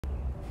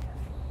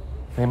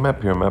Hey,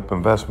 Map here, Map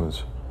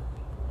Investments.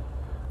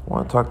 I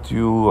want to talk to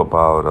you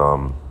about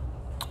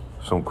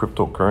some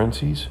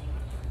cryptocurrencies.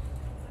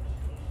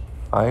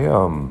 I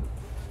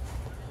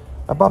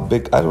about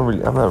big. I don't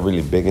really. I'm not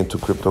really big into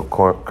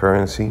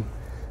cryptocurrency,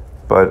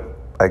 but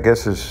I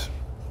guess it's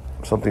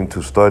something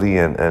to study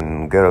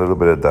and get a little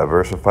bit of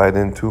diversified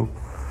into.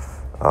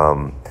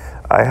 Um,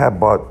 I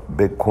had bought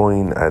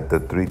Bitcoin at the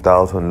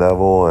 3,000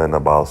 level and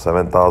about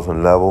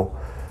 7,000 level,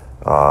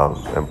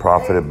 and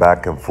profited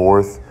back and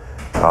forth.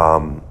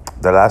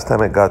 The last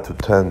time it got to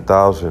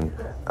 10,000,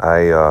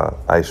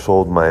 I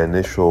sold my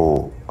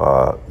initial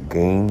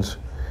gains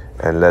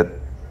and let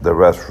the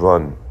rest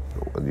run.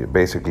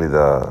 Basically,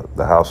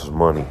 the house's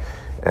money,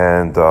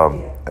 and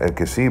I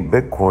can see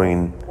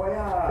Bitcoin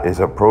is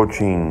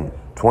approaching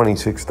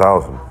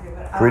 26,000.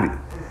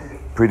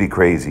 Pretty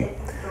crazy.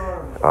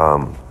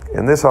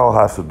 And this all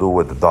has to do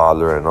with the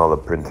dollar and all the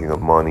printing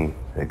of money,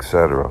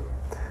 etc.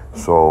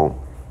 So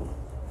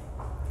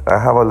I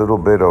have a little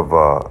bit of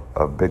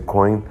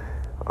Bitcoin.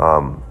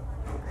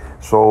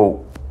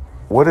 So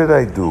what did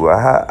I do?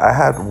 I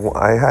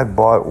had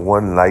bought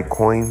one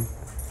Litecoin,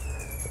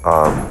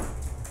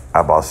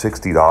 about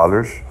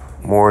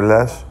 $60 more or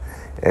less,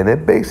 and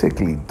it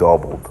basically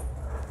doubled.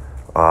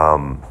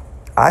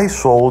 I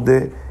sold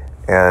it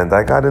and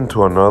I got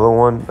into another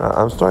one.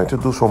 I'm starting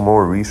to do some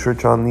more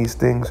research on these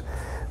things.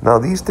 Now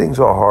these things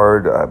are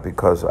hard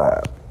because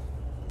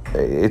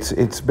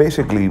it's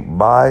basically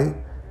buy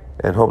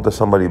and hope that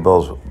somebody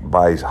else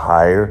buys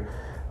higher.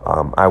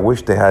 I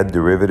wish they had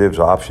derivatives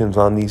options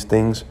on these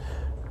things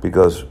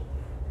because,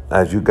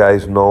 as you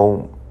guys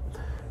know,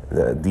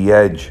 the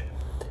edge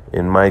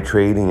in my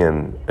trading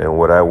and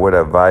what I would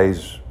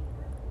advise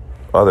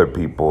other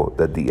people,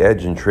 that the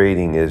edge in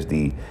trading is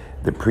the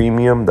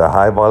premium, the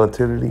high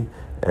volatility,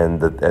 and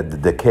the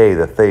decay,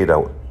 the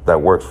theta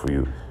that works for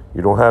you.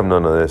 You don't have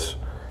none of this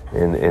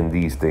in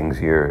these things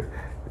here.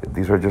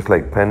 These are just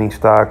like penny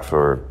stocks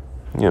or,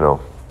 you know.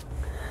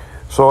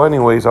 So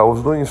anyways, I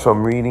was doing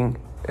some reading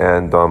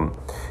and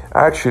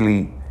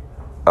actually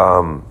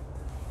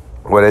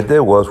what I did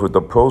was with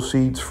the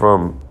proceeds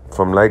from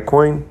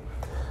Litecoin,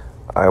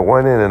 I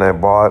went in and I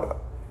bought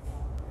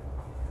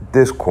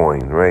this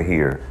coin right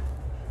here,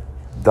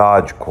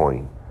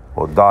 Dogecoin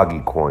or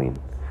Dogecoin.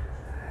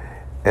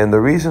 And the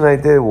reason I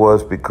did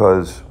was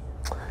because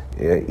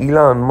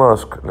Elon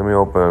Musk, let me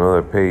open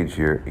another page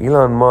here.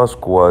 Elon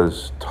Musk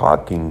was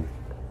talking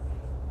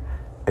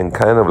and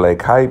kind of like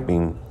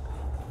hyping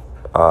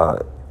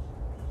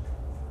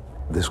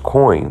this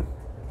coin.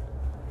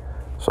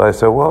 So I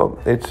said, well,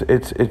 it's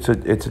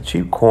a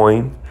cheap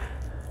coin,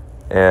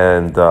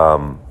 and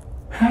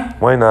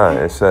why not?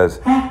 It says,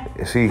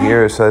 see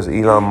here, it says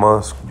Elon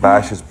Musk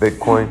bashes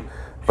Bitcoin,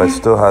 but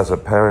still has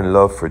apparent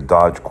love for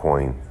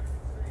Dogecoin.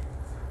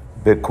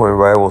 Bitcoin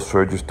rival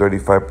surges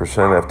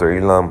 35% after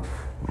Elon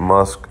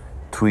Musk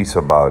tweets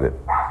about it.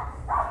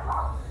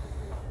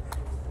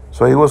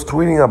 So he was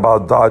tweeting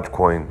about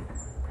Dogecoin.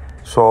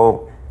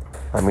 So,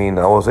 I mean,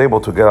 I was able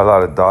to get a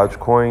lot of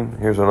Dogecoin.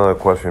 Here's another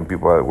question,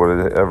 people,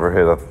 would it ever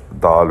hit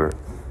 $1?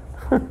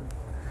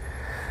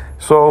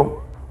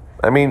 So,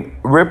 I mean,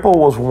 Ripple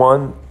was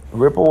one.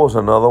 Ripple was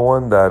another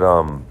one that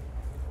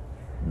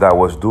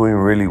was doing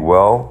really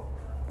well,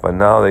 but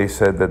now they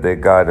said that they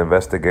got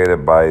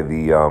investigated by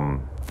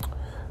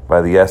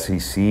the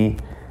SEC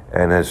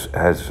and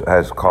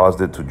has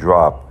caused it to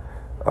drop.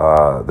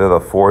 They're the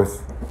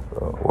fourth.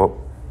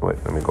 Wait,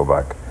 let me go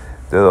back.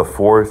 They're the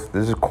fourth.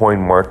 This is Coin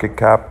Market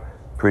Cap,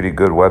 pretty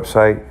good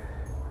website.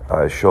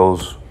 It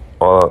shows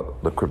all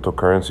the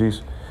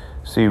cryptocurrencies.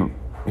 See,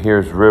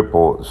 here's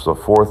Ripple. It's the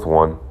fourth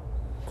one,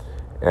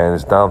 and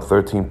it's down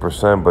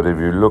 13%. But if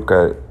you look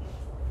at,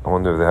 I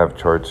wonder if they have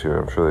charts here.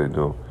 I'm sure they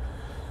do.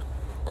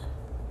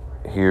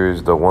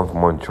 Here's the 1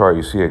 month chart.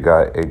 You see, it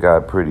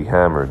got pretty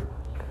hammered.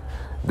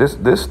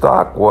 This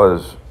stock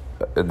was,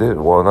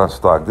 well, not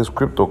stock. This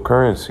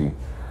cryptocurrency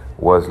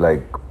was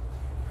like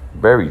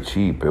very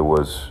cheap. It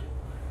was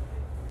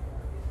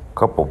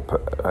I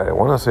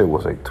want to say it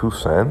was like 2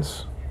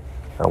 cents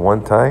at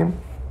one time.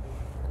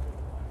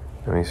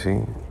 Let me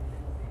see.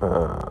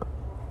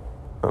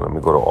 Let me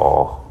go to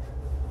all.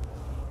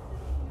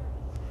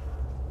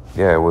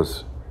 Yeah, it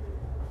was.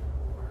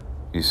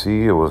 You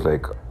see, it was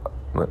like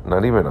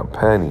not even a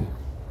penny.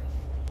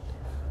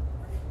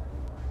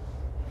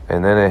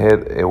 And then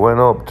it went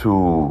up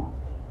to,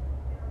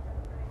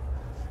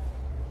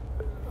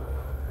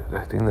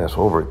 I think that's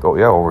over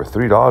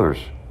 $3.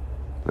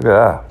 Look at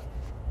that.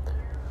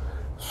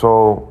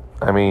 So,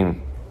 I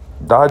mean,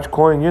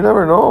 Dogecoin, you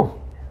never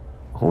know.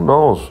 Who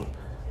knows?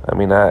 I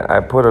mean, I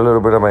put a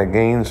little bit of my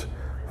gains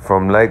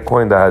from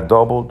Litecoin that had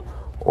doubled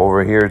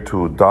over here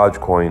to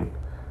Dogecoin.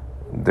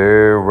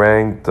 They're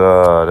ranked,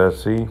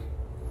 let's see.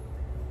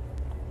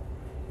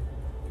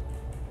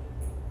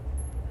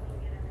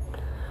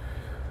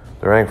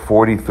 They're ranked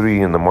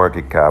 43 in the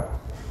market cap.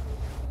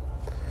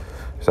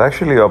 It's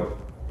actually up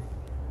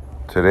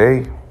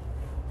today.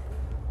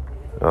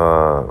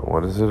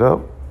 What is it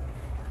up?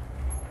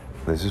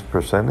 This is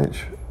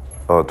percentage.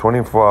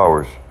 24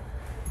 hours.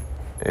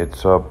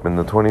 It's up in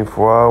the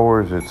 24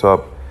 hours. It's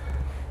up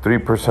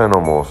 3%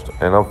 almost,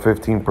 and up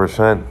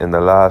 15% in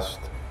the last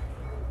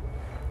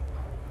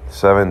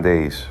 7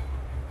 days.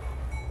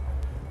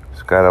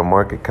 It's got a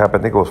market cap, I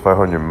think it was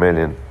 500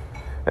 million.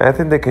 And I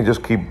think they can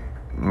just keep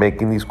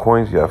making these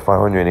coins. Yeah,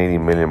 580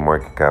 million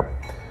market cap.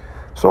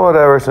 So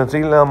whatever, since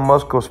Elon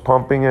Musk was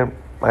pumping it,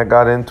 I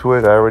got into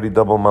it. I already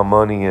doubled my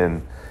money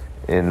in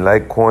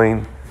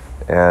Litecoin,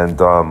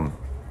 and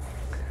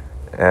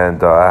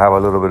I have a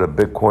little bit of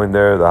Bitcoin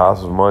there. The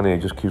house's money,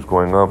 it just keeps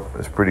going up.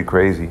 It's pretty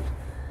crazy.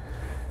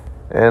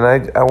 And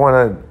I want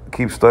to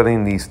keep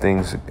studying these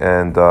things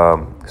and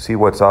see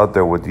what's out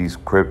there with these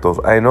cryptos.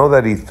 I know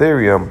that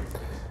Ethereum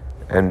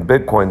and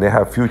Bitcoin, they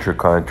have future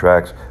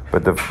contracts,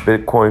 but the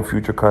Bitcoin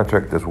future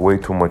contract is way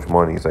too much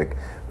money. It's like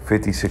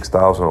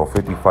 $56,000 or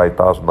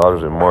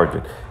 $55,000 in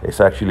margin. It's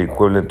actually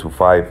equivalent to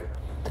 5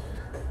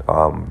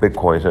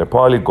 Bitcoins. And it'll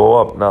probably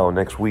go up now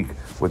next week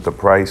with the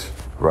price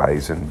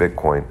rise in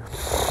Bitcoin.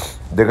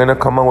 They're going to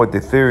come out with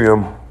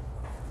Ethereum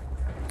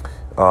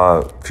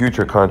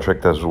future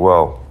contract as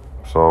well.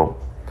 So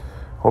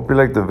hope you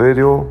liked the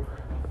video.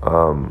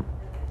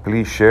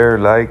 Please share,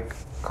 like,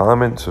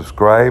 comment,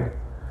 subscribe.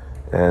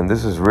 And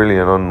this is really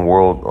an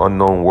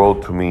unknown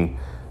world to me.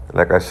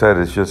 Like I said,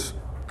 it's just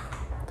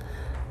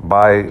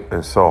buy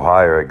and sell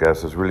higher, I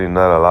guess. There's really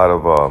not a lot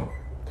of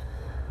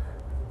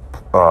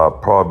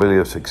probability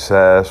of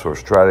success or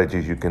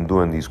strategies you can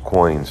do in these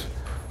coins.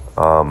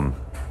 Another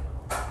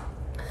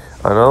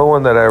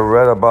one that I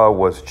read about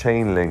was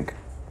Chainlink.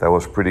 That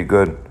was pretty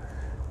good.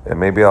 And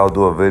maybe I'll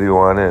do a video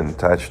on it and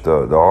attach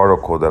the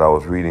article that I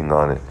was reading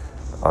on it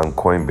on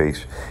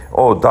Coinbase.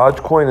 Oh,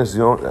 Dogecoin is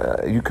the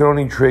only, you can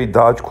only trade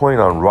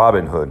Dogecoin on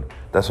Robinhood.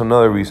 That's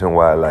another reason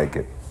why I like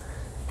it.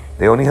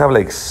 They only have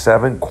like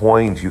 7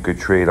 coins you could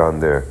trade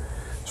on there.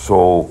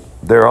 So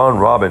they're on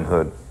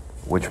Robinhood,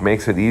 which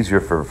makes it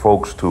easier for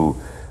folks to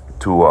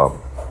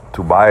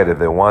buy it if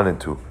they wanted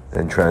to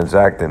and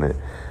transact in it.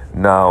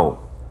 Now,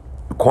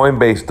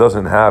 Coinbase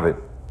doesn't have it.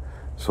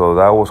 So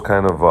that was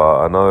kind of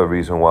another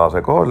reason why I was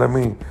like, oh, let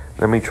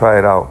me try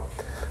it out.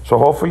 So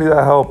hopefully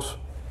that helps.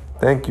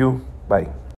 Thank you. Bye.